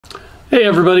Hey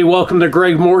everybody, welcome to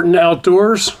Greg Morton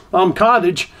Outdoors. I'm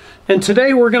Cottage, and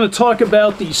today we're going to talk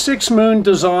about the Six Moon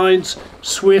Designs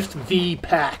Swift V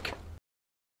Pack.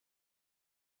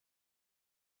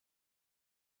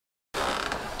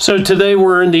 So today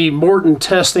we're in the Morton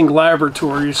Testing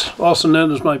Laboratories, also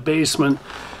known as my basement,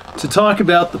 to talk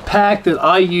about the pack that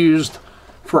I used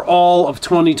for all of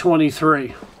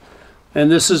 2023. And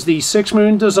this is the Six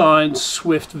Moon Designs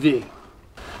Swift V.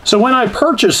 So when I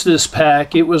purchased this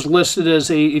pack, it was listed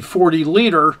as a 40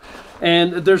 liter,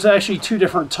 and there's actually two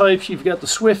different types. You've got the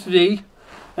Swift V,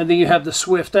 and then you have the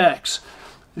Swift X.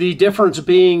 The difference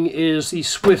being is the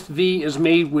Swift V is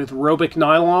made with Robic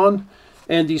nylon,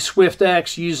 and the Swift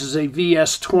X uses a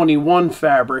VS21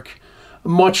 fabric,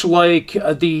 much like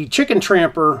the Chicken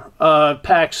Tramper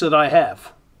packs that I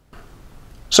have.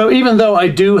 So even though I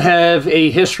do have a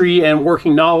history and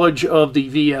working knowledge of the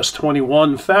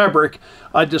VS21 fabric,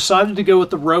 I decided to go with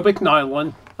the Robic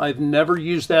nylon. I've never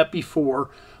used that before,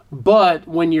 but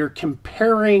when you're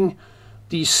comparing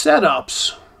the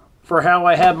setups for how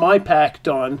I had my pack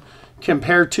done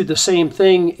compared to the same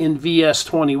thing in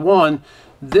VS21,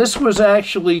 this was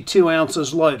actually 2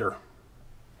 ounces lighter.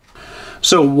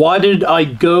 So why did I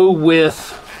go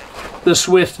with the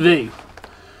Swift V?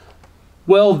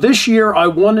 Well, this year I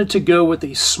wanted to go with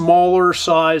a smaller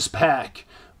size pack.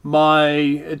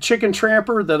 My Chicken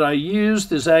Tramper that I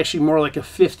used is actually more like a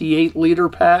 58 liter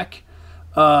pack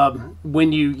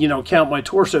when you count my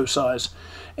torso size.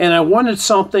 And I wanted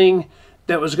something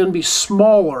that was going to be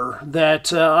smaller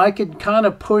that I could kind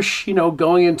of push,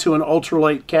 going into an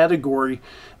ultralight category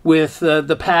with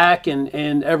the pack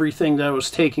and everything that I was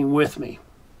taking with me.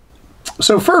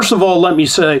 So first of all, let me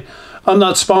say, I'm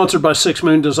not sponsored by Six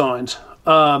Moon Designs.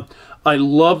 I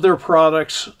love their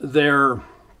products. Their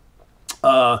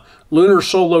Lunar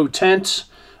Solo tent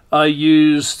I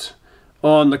used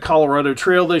on the Colorado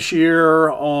Trail this year,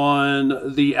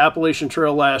 on the Appalachian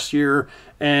Trail last year,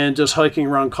 and just hiking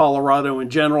around Colorado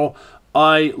in general.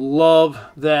 I love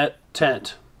that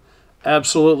tent.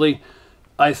 Absolutely.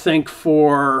 I think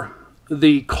for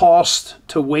the cost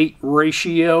to weight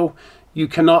ratio, you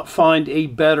cannot find a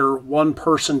better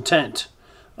one-person tent.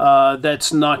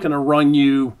 That's not going to run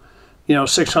you,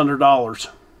 $600.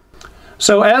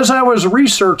 So as I was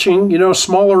researching,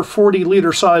 smaller 40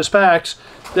 liter size packs,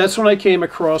 that's when I came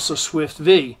across the Swift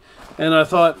V. And I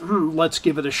thought, let's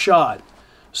give it a shot.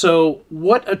 So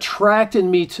what attracted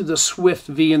me to the Swift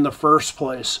V in the first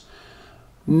place?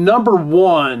 Number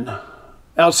one,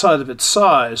 outside of its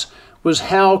size, was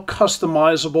how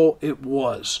customizable it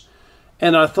was.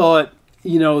 And I thought,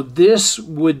 this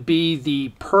would be the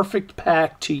perfect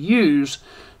pack to use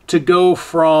to go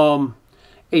from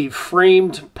a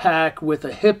framed pack with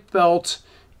a hip belt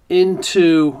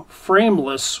into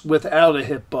frameless without a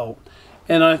hip belt.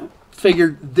 And I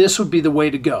figured this would be the way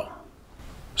to go.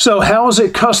 So how is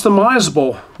it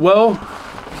customizable? Well,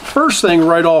 first thing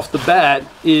right off the bat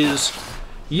is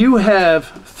you have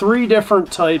 3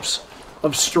 different types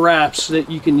of straps that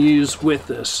you can use with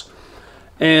this.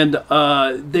 And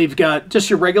they've got just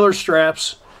your regular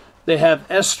straps. They have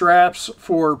S straps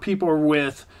for people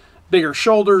with bigger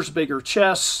shoulders, bigger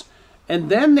chests. And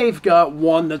then they've got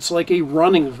one that's like a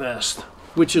running vest,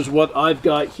 which is what I've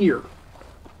got here.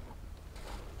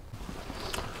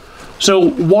 So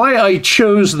why I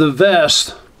chose the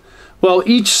vest, well,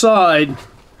 each side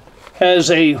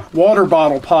has a water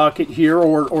bottle pocket here,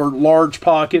 or large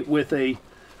pocket with a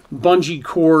bungee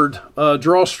cord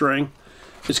drawstring.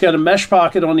 It's got a mesh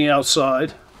pocket on the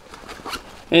outside,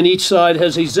 and each side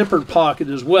has a zippered pocket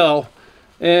as well.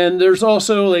 And there's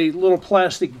also a little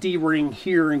plastic D-ring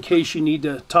here in case you need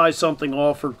to tie something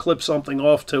off or clip something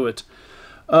off to it.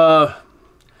 That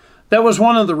was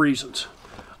one of the reasons.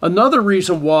 Another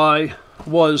reason why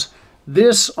was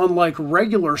this, unlike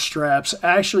regular straps,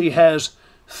 actually has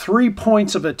 3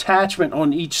 points of attachment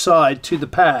on each side to the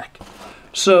pack.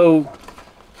 So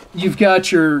you've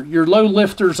got your low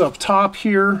lifters up top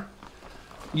here.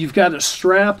 You've got a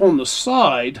strap on the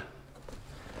side.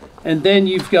 And then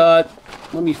you've got,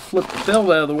 let me flip the belt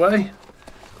out of the way,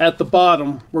 at the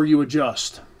bottom where you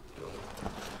adjust.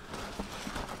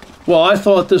 Well, I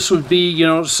thought this would be,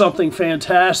 something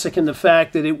fantastic in the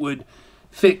fact that it would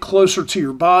fit closer to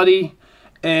your body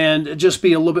and just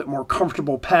be a little bit more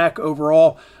comfortable pack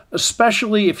overall,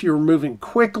 especially if you're moving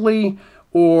quickly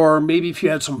or maybe if you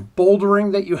had some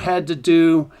bouldering that you had to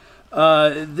do.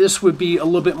 This would be a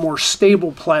little bit more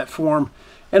stable platform.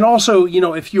 And also,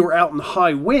 if you were out in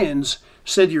high winds,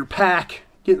 instead of your pack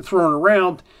getting thrown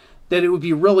around, that it would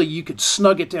be really, you could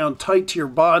snug it down tight to your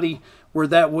body where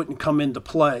that wouldn't come into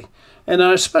play. And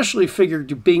I especially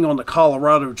figured being on the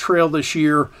Colorado Trail this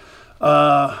year,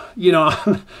 you know,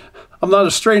 I'm not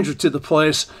a stranger to the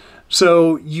place.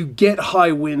 So you get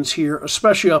high winds here,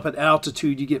 especially up at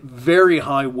altitude. You get very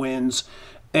high winds.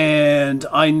 And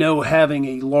I know having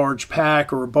a large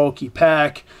pack or a bulky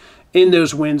pack in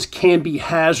those winds can be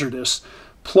hazardous.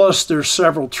 Plus, there's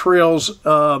several trails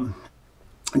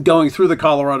going through the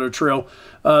Colorado Trail,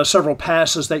 several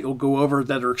passes that you'll go over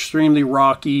that are extremely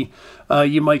rocky.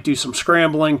 You might do some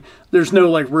scrambling. There's no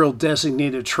like real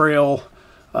designated trail.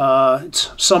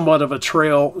 It's somewhat of a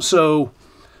trail. So,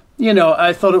 you know,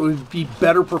 I thought it would be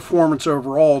better performance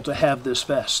overall to have this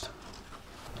vest.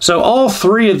 So all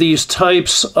three of these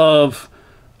types of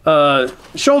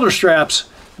shoulder straps,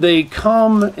 they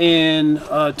come in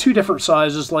two different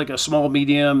sizes, like a small,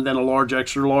 medium, then a large,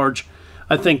 extra large.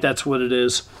 I think that's what it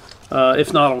is.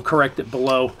 If not, I'll correct it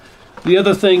below. The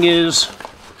other thing is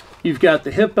you've got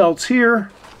the hip belts here,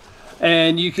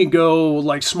 and you can go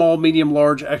like small, medium,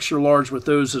 large, extra large with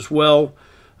those as well.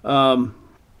 So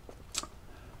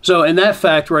in that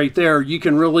fact right there, you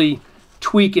can really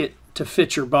tweak it to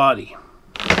fit your body.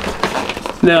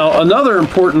 Now, another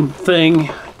important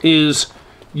thing is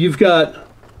you've got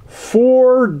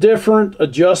 4 different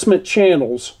adjustment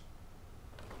channels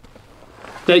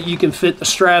that you can fit the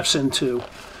straps into.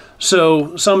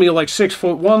 So some of you like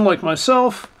 6'1" like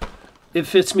myself, it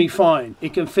fits me fine.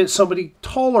 It can fit somebody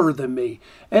taller than me,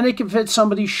 and it can fit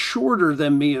somebody shorter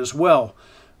than me as well.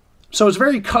 So it's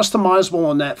very customizable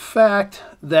on that fact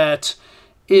that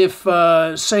if,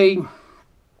 say,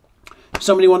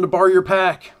 somebody wanted to borrow your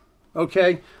pack,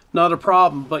 okay, not a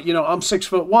problem. But, you know, I'm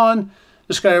 6'1".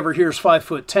 This guy over here is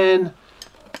 5'10".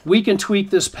 We can tweak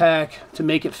this pack to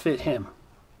make it fit him.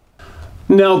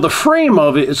 Now, the frame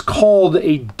of it is called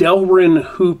a Delrin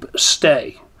Hoop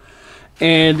Stay.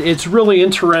 And it's really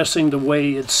interesting the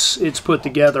way it's put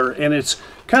together. And it's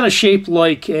kind of shaped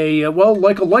like a, well,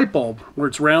 like a light bulb, where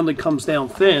it's round and comes down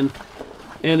thin.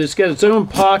 And it's got its own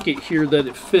pocket here that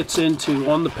it fits into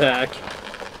on the pack.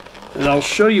 And I'll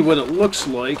show you what it looks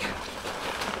like.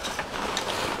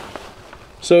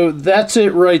 So that's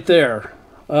it right there.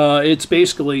 It's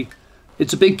basically,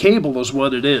 it's a big cable is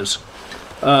what it is.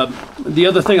 The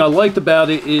other thing I liked about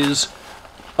it is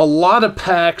a lot of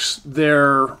packs,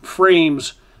 their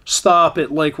frames stop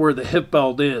at like where the hip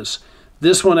belt is.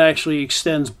 This one actually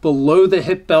extends below the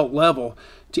hip belt level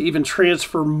to even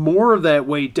transfer more of that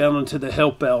weight down into the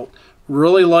hip belt.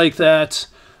 Really like that.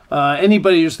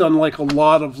 Anybody who's done like a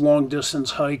lot of long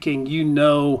distance hiking, you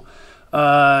know,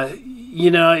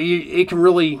 it can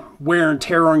really wear and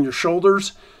tear on your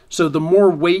shoulders. So the more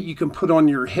weight you can put on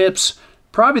your hips,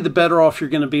 probably the better off you're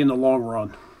going to be in the long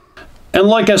run. And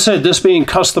like I said, this being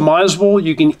customizable,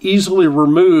 you can easily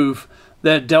remove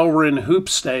that Delrin Hoop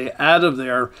Stay out of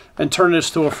there and turn this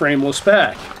to a frameless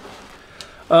pack.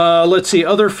 Let's see,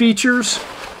 other features.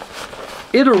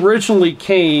 It originally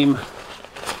came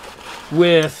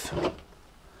with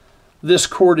this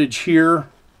cordage here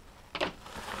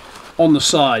on the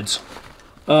sides.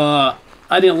 I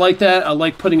didn't like that. I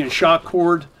like putting a shock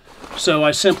cord, so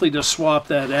I simply just swapped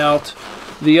that out.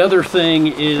 The other thing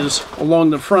is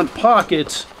along the front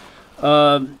pockets,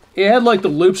 it had like the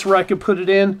loops where I could put it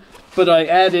in, but I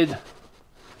added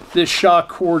this shock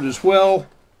cord as well.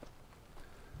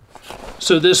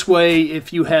 So this way,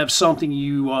 if you have something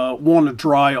you want to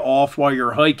dry off while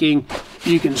you're hiking,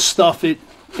 you can stuff it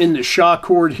in the shock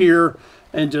cord here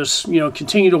and just, you know,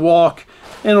 continue to walk,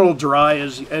 and it'll dry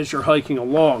as you're hiking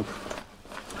along.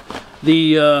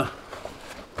 The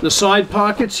side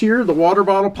pockets here, the water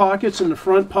bottle pockets in the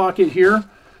front pocket here,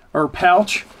 or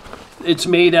pouch, it's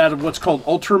made out of what's called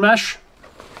Ultra Mesh.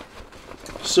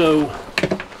 So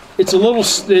it's a little,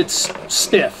 it's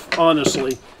stiff,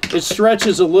 honestly. It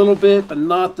stretches a little bit, but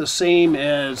not the same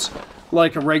as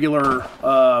like a regular,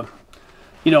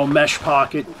 mesh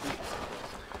pocket.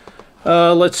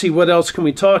 Let's see, what else can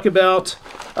we talk about?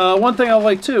 One thing I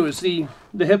like too is the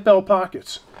hip belt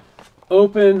pockets.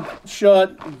 Open,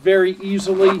 shut very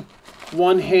easily,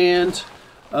 one hand.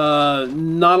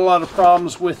 Not a lot of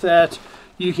problems with that.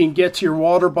 You can get to your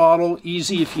water bottle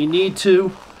easy if you need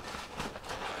to.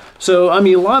 So, I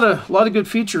mean, a lot of good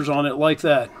features on it like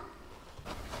that.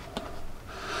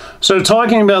 So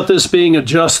talking about this being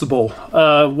adjustable,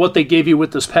 what they gave you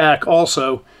with this pack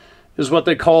also is what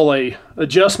they call a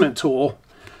adjustment tool.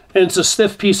 And it's a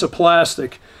stiff piece of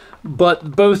plastic,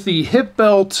 but both the hip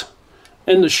belt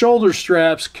and the shoulder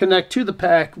straps connect to the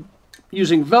pack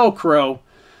using Velcro,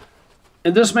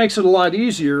 and this makes it a lot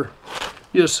easier.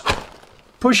 You just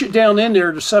push it down in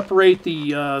there to separate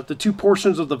the two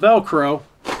portions of the Velcro,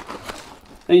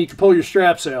 and you can pull your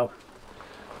straps out.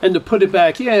 And to put it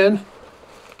back in,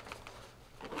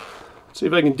 see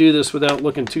if I can do this without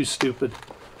looking too stupid.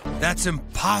 That's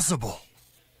impossible.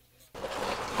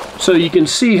 So you can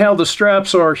see how the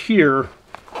straps are here,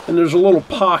 and there's a little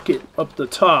pocket up the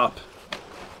top.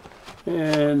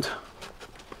 And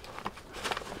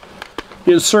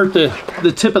you insert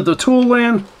the tip of the tool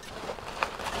in,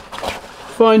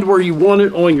 find where you want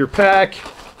it on your pack,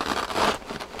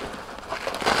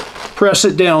 press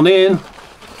it down in.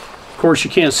 Of course,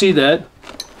 you can't see that,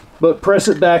 but press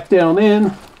it back down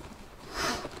in,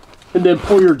 and then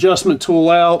pull your adjustment tool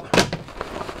out,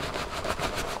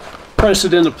 press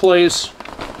it into place,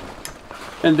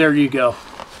 and there you go.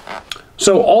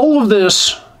 So all of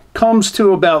this comes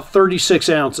to about 36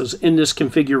 ounces in this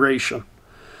configuration.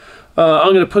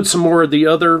 I'm going to put some more of the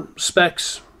other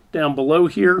specs down below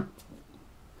here.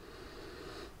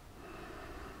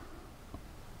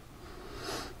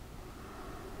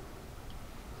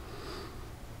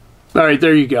 All right,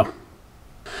 there you go.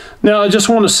 Now I just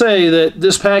want to say that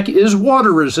this pack is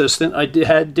water resistant. I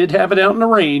did have it out in the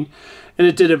rain, and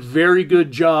it did a very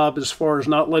good job as far as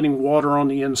not letting water on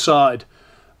the inside.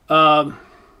 So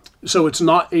it's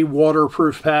not a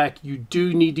waterproof pack. You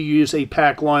do need to use a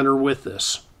pack liner with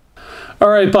this. All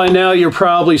right, by now you're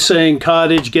probably saying,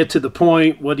 Cottage, get to the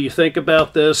point. What do you think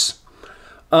about this?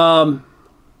 Once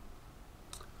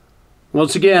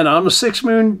again, I'm a Six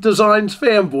Moon Designs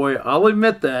fanboy. I'll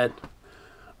admit that.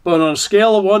 But on a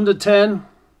scale of 1 to 10,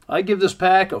 I give this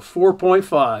pack a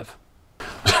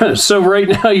 4.5. So right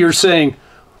now you're saying,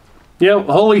 you know,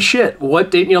 holy shit,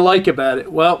 what didn't you like about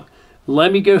it? Well,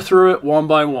 let me go through it one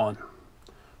by one.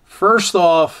 First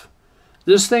off,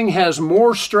 this thing has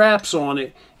more straps on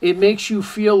it. It makes you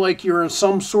feel like you're in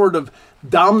some sort of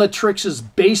dominatrix's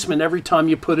basement every time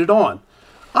you put it on.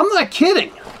 I'm not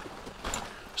kidding.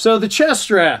 So the chest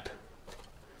strap,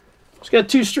 it's got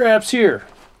two straps here.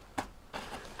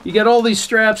 You got all these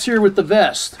straps here with the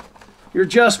vest, your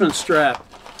adjustment strap,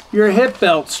 your hip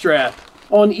belt strap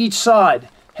on each side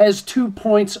has 2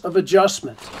 points of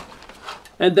adjustment.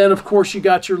 And then of course you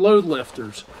got your load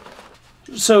lifters.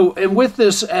 So, and with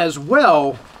this as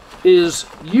well is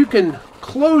you can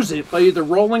close it by either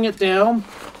rolling it down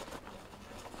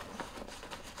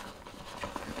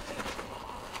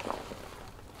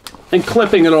and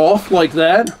clipping it off like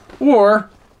that,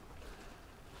 or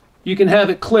you can have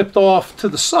it clipped off to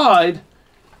the side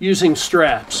using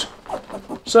straps.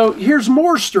 So here's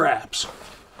more straps.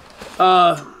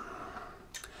 That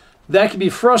can be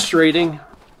frustrating.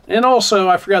 And also,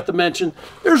 I forgot to mention,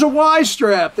 there's a Y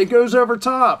strap that goes over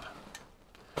top.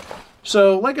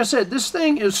 So, like I said, this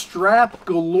thing is strap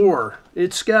galore.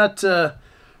 It's got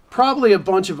probably a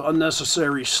bunch of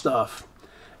unnecessary stuff.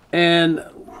 And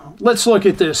let's look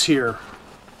at this here.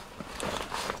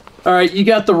 All right, you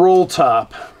got the roll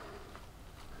top.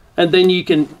 And then you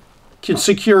can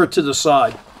secure it to the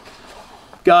side.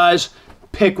 Guys,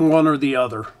 pick one or the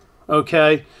other,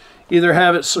 okay? Either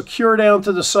have it secure down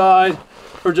to the side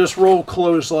or just roll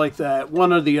closed like that,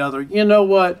 one or the other. You know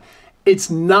what?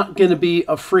 It's not going to be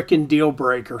a freaking deal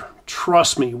breaker.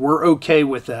 Trust me, we're okay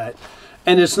with that.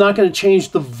 And it's not going to change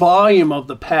the volume of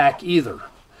the pack either.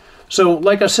 So,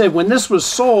 like I said, when this was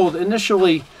sold,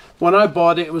 initially, when I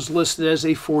bought it, it was listed as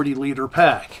a 40-liter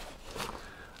pack.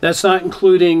 That's not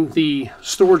including the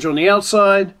storage on the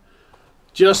outside,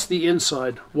 just the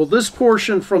inside. Well, this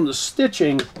portion from the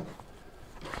stitching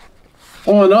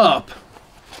on up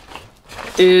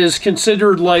is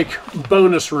considered like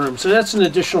bonus room. So that's an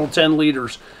additional 10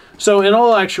 liters. So in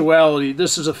all actuality,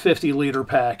 this is a 50-liter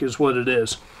pack is what it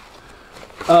is.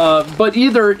 But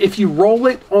either if you roll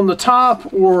it on the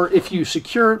top or if you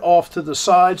secure it off to the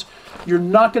sides, you're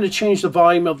not going to change the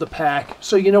volume of the pack.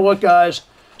 So you know what, guys?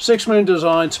 Six Moon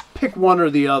Designs, pick one or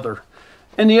the other.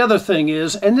 And the other thing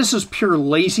is, and this is pure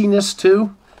laziness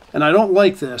too, and I don't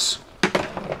like this.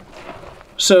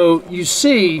 So you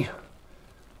see,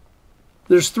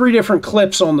 there's 3 different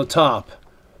clips on the top.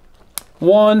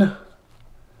 One,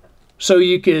 so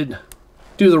you could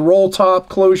do the roll top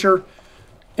closure,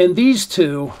 and these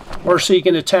 2 are so you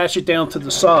can attach it down to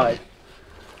the side.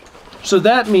 So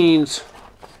that means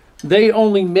they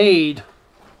only made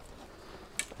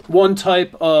one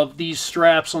type of these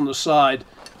straps on the side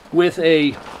with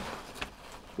a,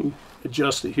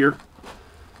 adjust it here,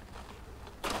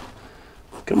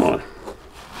 come on,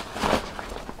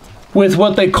 with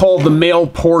what they call the male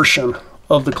portion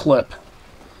of the clip.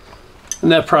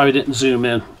 And that probably didn't zoom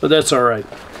in, but that's all right.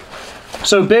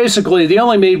 So basically, they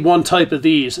only made one type of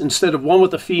these instead of one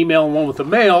with a female and one with a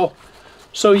male.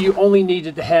 So you only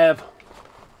needed to have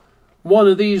one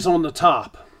of these on the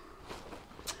top.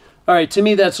 All right, to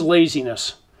me, that's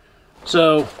laziness.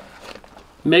 So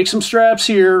make some straps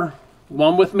here,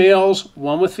 one with males,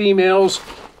 one with females,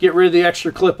 get rid of the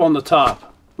extra clip on the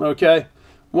top. okay?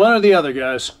 One or the other,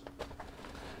 guys.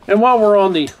 And while we're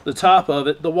on the top of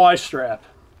it, the Y-strap.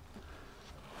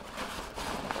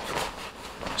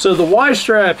 So the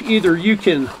Y-strap, either you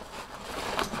can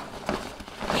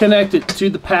connect it to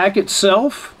the pack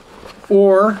itself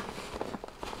or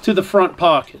to the front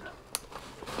pocket.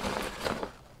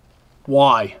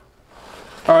 Why?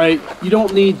 All right, you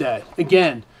don't need that.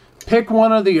 Again, pick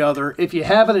one or the other. If you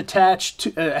have it attached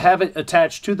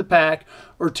to the pack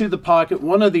or to the pocket,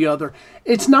 one or the other,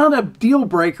 it's not a deal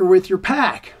breaker with your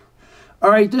pack.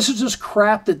 All right, this is just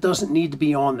crap that doesn't need to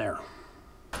be on there.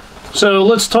 So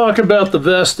let's talk about the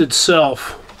vest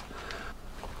itself.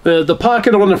 The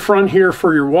pocket on the front here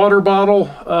for your water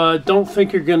bottle. Don't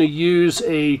think you're going to use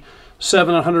a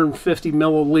 750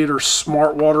 milliliter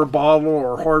smart water bottle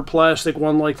or hard plastic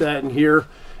one like that in here.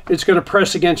 It's going to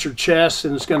press against your chest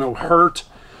and it's going to hurt.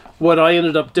 What I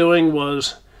ended up doing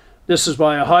was, this is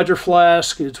by a Hydro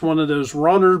Flask. It's one of those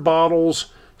runner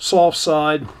bottles, soft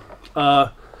side.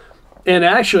 And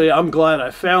actually, I'm glad I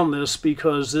found this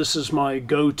because this is my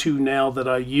go-to now that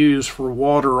I use for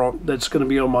water that's going to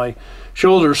be on my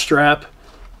shoulder strap,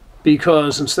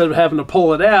 because instead of having to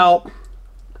pull it out,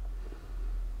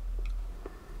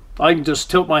 I can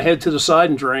just tilt my head to the side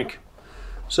and drink.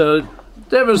 So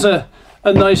that was a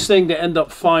nice thing to end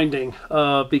up finding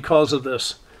because of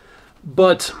this.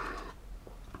 But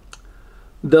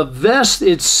the vest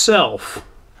itself,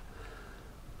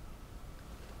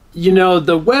 you know,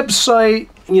 the website,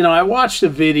 you know, I watched a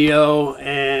video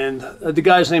and the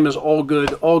guy's name is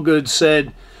Allgood. Allgood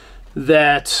said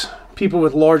that people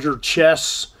with larger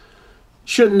chests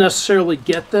shouldn't necessarily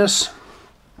get this.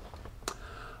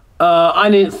 I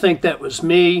didn't think that was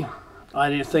me. I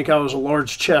didn't think I was a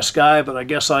large chest guy, but I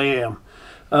guess I am.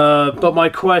 But my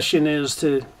question is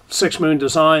to Six Moon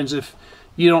Designs, if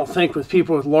you don't think with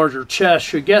people with larger chests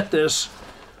should get this,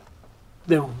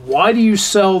 then why do you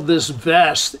sell this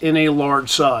vest in a large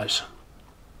size?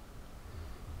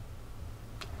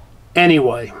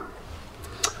 Anyway,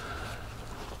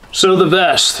 so the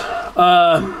vest.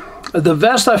 The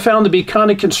vest I found to be kind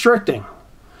of constricting.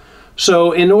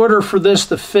 So in order for this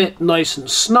to fit nice and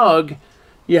snug,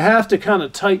 you have to kind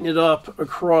of tighten it up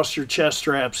across your chest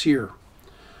straps here.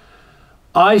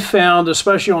 I found,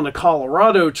 especially on the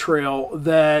Colorado Trail,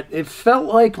 that it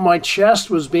felt like my chest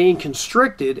was being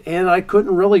constricted and I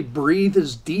couldn't really breathe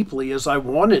as deeply as I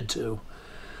wanted to.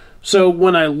 So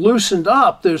when I loosened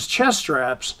up those chest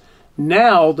straps,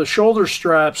 now the shoulder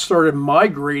straps started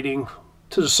migrating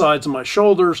to the sides of my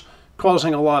shoulders,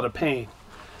 causing a lot of pain.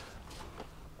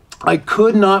 I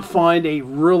could not find a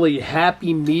really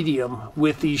happy medium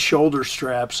with these shoulder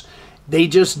straps. They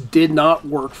just did not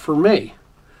work for me.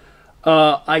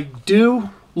 I do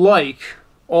like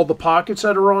all the pockets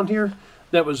that are on here.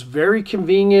 That was very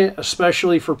convenient,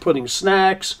 especially for putting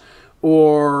snacks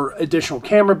or additional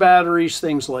camera batteries,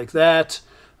 things like that.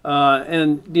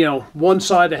 And, you know, one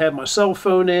side I had my cell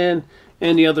phone in,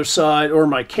 and the other side, or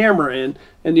my camera in,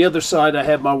 and the other side I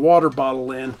had my water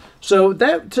bottle in. So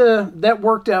that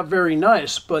worked out very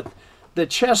nice, but the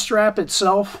chest strap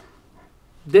itself,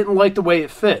 didn't like the way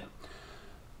it fit.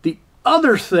 The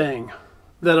other thing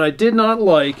that I did not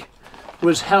like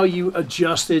was how you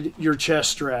adjusted your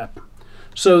chest strap.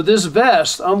 So this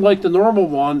vest, unlike the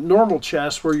normal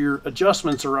chest where your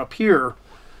adjustments are up here,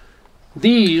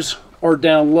 these are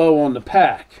down low on the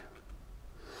pack.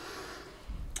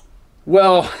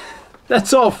 Well,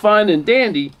 that's all fine and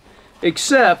dandy,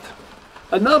 except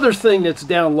another thing that's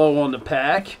down low on the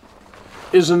pack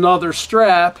is another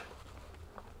strap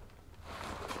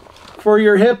for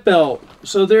your hip belt.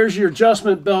 So there's your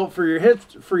adjustment belt for your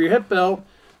hip belt.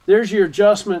 There's your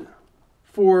adjustment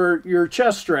for your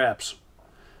chest straps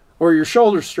or your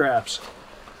shoulder straps.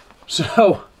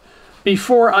 So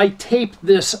before I taped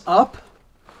this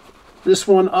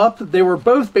one up, they were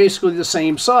both basically the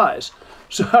same size.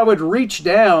 So I would reach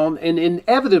down and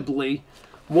inevitably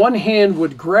one hand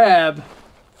would grab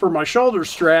for my shoulder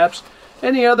straps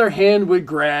and the other hand would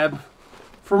grab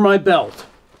for my belt.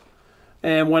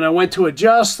 And when I went to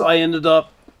adjust, I ended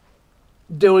up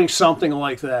doing something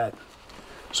like that.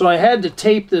 So I had to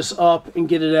tape this up and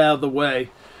get it out of the way.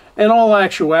 In all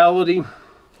actuality,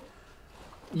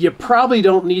 you probably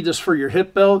don't need this for your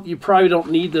hip belt. You probably don't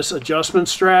need this adjustment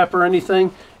strap or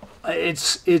anything.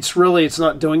 It's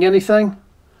not doing anything.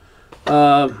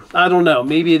 I don't know.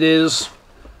 Maybe it is.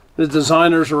 The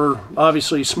designers are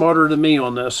obviously smarter than me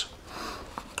on this.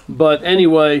 But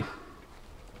anyway,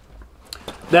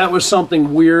 that was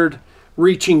something weird,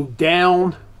 reaching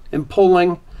down and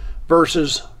pulling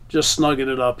versus just snugging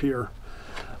it up here.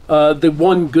 The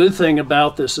one good thing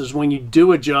about this is when you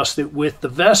do adjust it with the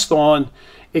vest on,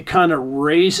 it kind of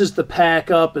raises the pack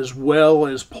up as well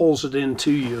as pulls it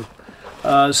into you.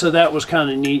 So that was kind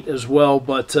of neat as well.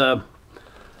 But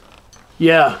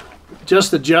yeah,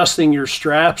 just adjusting your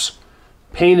straps,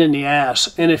 pain in the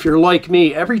ass. And if you're like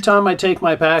me, every time I take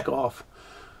my pack off,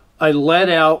 I let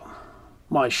out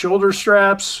my shoulder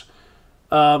straps,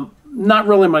 not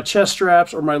really my chest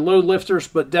straps or my load lifters,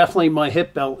 but definitely my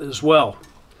hip belt as well.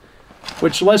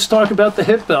 Which, let's talk about the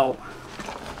hip belt.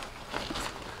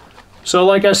 So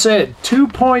like I said, 2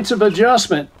 points of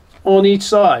adjustment on each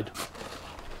side.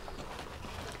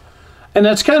 And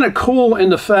that's kind of cool in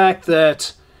the fact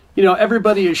that, you know,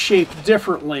 everybody is shaped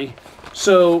differently.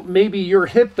 So maybe your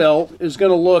hip belt is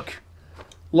going to look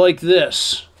like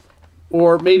this,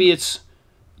 or maybe it's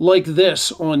like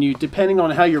this on you, depending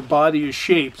on how your body is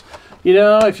shaped. You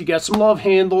know, if you got some love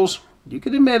handles, you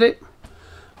can admit it.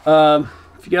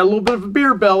 If you got a little bit of a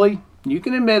beer belly, you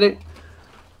can admit it.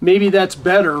 Maybe that's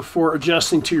better for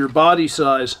adjusting to your body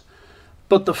size.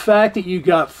 But the fact that you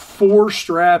got 4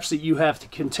 straps that you have to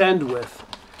contend with.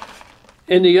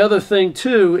 And the other thing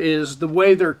too is the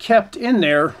way they're kept in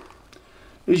there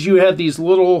is you have these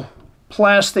little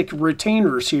plastic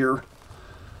retainers here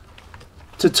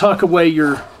to tuck away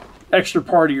your extra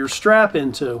part of your strap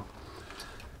into.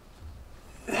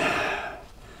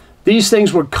 These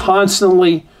things would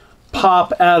constantly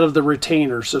pop out of the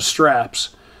retainers, the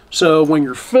straps. So when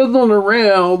you're fiddling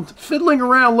around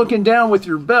looking down with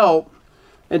your belt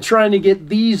and trying to get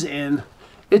these in,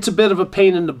 it's a bit of a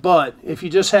pain in the butt. If you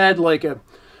just had like a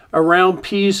round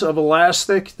piece of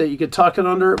elastic that you could tuck it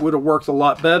under, it would have worked a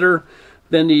lot better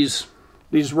than these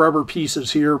rubber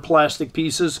pieces here, plastic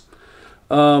pieces.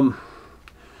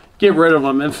 Get rid of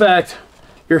them. In fact,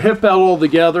 your hip belt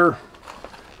altogether,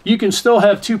 you can still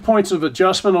have 2 points of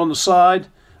adjustment on the side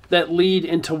that lead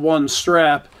into one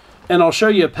strap. And I'll show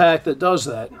you a pack that does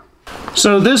that.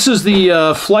 So this is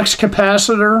the Flex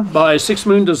Capacitor by Six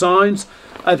Moon Designs.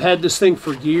 I've had this thing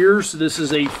for years. This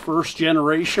is a first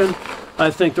generation. I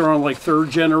think they're on like 3rd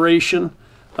generation.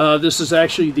 This is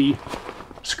actually the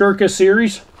Skirka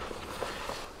series.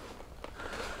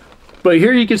 But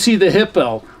here you can see the hip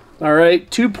belt. All right,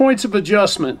 2 points of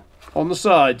adjustment on the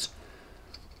sides.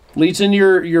 Leads in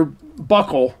your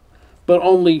buckle, but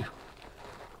only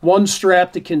one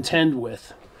strap to contend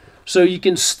with. So you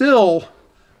can still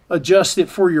adjust it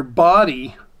for your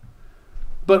body,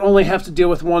 but only have to deal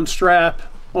with one strap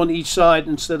on each side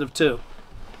instead of 2.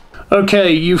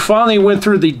 Okay, you finally went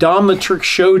through the Dominatrix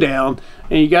Showdown,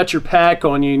 and you got your pack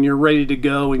on you, and you're ready to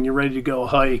go, and you're ready to go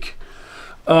hike.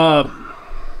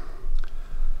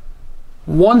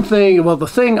 One thing, well, the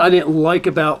thing I didn't like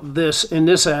about this in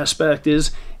this aspect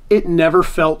is it never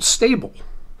felt stable.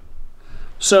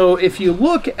 So if you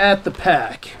look at the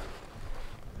pack,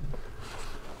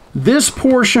 this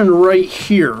portion right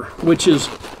here, which is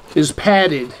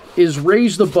padded, is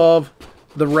raised above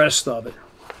the rest of it.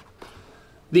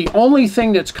 The only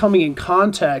thing that's coming in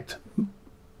contact,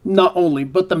 not only,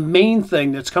 but the main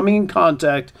thing that's coming in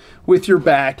contact with your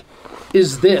back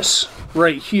is this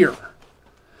right here,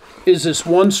 is this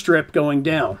one strip going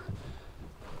down.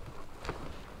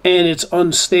 And it's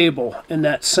unstable in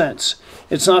that sense.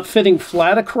 It's not fitting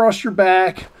flat across your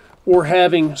back or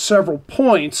having several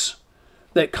points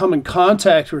that come in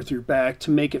contact with your back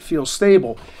to make it feel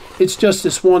stable. It's just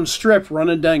this one strip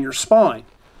running down your spine.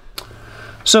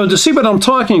 So to see what I'm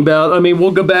talking about, I mean,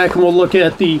 we'll go back and we'll look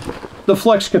at the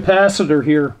Flex Capacitor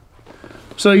here.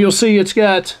 So you'll see it's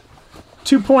got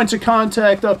 2 points of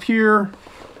contact up here,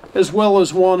 as well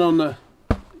as one on the,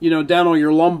 down on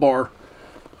your lumbar.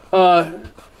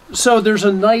 So there's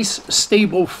a nice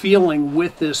stable feeling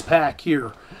with this pack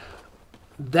here.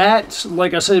 That's,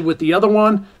 like I said, with the other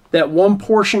one, that one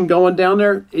portion going down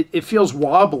there, it feels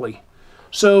wobbly.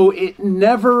 So it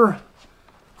never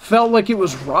felt like it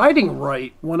was riding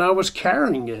right when I was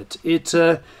carrying it. It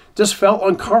just felt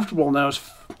uncomfortable, and I was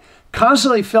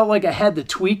constantly felt like I had to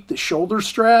tweak the shoulder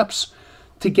straps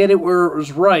to get it where it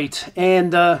was right.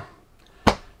 And I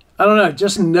don't know, it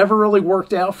just never really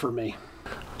worked out for me.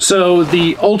 So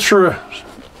the Ultra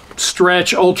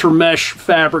Stretch, Ultra Mesh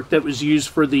fabric that was used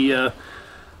for the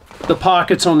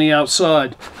pockets on the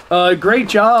outside. Great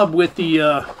job with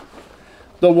the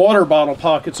water bottle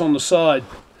pockets on the side.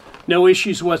 No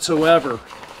issues whatsoever.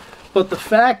 But the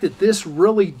fact that this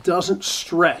really doesn't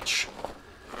stretch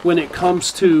when it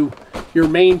comes to your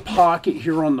main pocket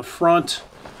here on the front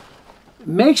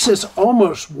makes this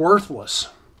almost worthless.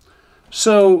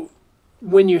 So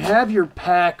when you have your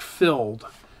pack filled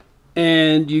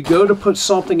and you go to put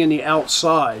something in the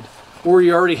outside, or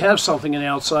you already have something in the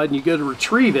outside and you go to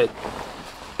retrieve it,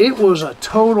 it was a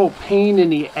total pain in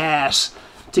the ass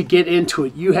to get into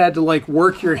it. You had to like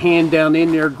work your hand down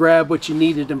in there, grab what you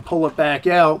needed and pull it back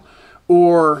out,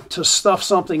 or to stuff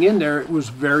something in there, it was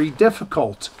very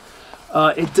difficult.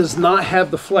 It does not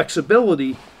have the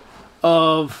flexibility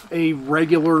of a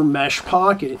regular mesh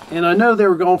pocket. And I know they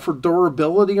were going for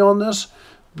durability on this,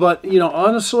 but you know,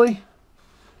 honestly,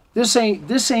 this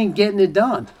ain't getting it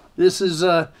done. This is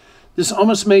this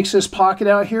almost makes this pocket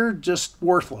out here just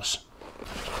worthless.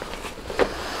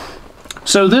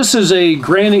 So this is a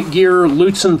Granite Gear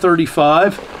Lutsen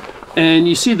 35, and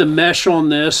you see the mesh on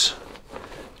this.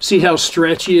 See how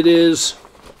stretchy it is?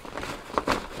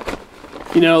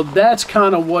 You know, that's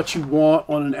kind of what you want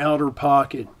on an outer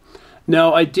pocket.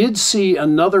 Now, I did see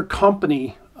another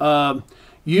company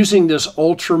using this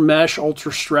ultra mesh,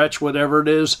 ultra stretch, whatever it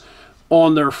is,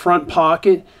 on their front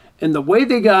pocket. And the way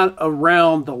they got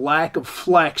around the lack of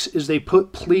flex is they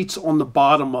put pleats on the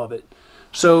bottom of it.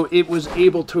 So it was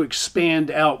able to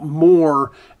expand out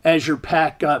more as your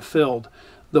pack got filled.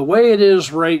 The way it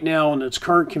is right now in its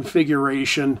current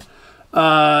configuration,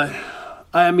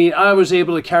 I mean, I was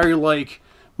able to carry like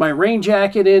my rain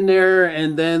jacket in there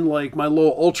and then like my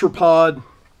little Ultra Pod,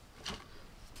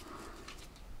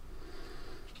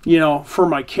 you know, for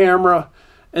my camera.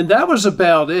 And that was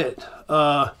about it.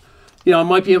 You know, I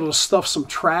might be able to stuff some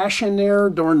trash in there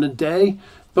during the day,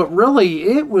 but really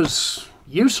it was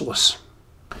useless.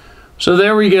 So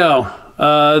there we go.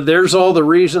 There's all the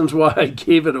reasons why I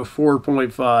gave it a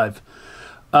 4.5.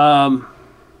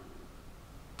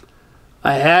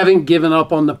 I haven't given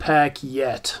up on the pack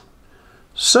yet.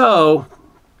 So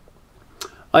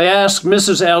I asked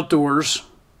Mrs. Outdoors,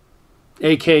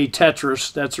 aka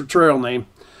Tetris, that's her trail name.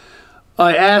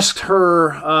 I asked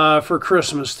her for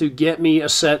Christmas to get me a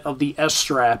set of the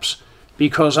S-straps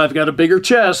because I've got a bigger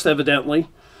chest, evidently.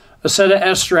 A set of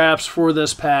S-straps for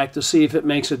this pack to see if it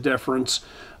makes a difference.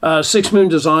 Six Moon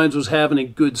Designs was having a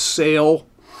good sale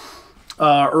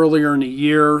earlier in the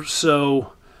year,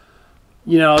 so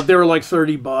you know they were like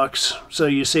 30 bucks, so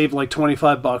you saved like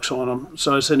 25 bucks on them.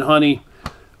 So I said, honey,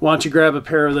 why don't you grab a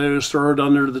pair of those, throw it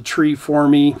under the tree for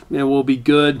me, and we'll be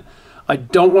good. I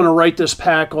don't want to write this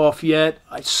pack off yet.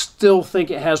 I still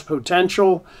think it has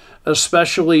potential,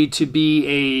 especially to be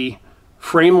a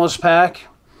frameless pack.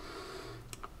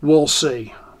 We'll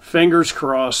see. Fingers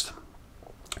crossed.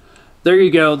 There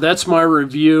you go. That's my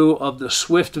review of the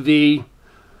Swift V.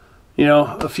 You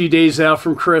know, a few days out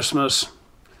from Christmas.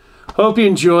 Hope you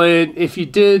enjoy it. If you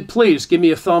did, please give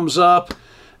me a thumbs up.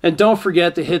 And don't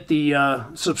forget to hit the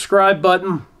subscribe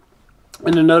button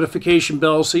and the notification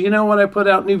bell so you know when I put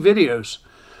out new videos.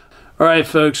 All right,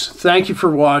 folks. Thank you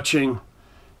for watching.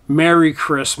 Merry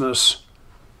Christmas.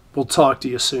 We'll talk to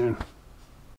you soon.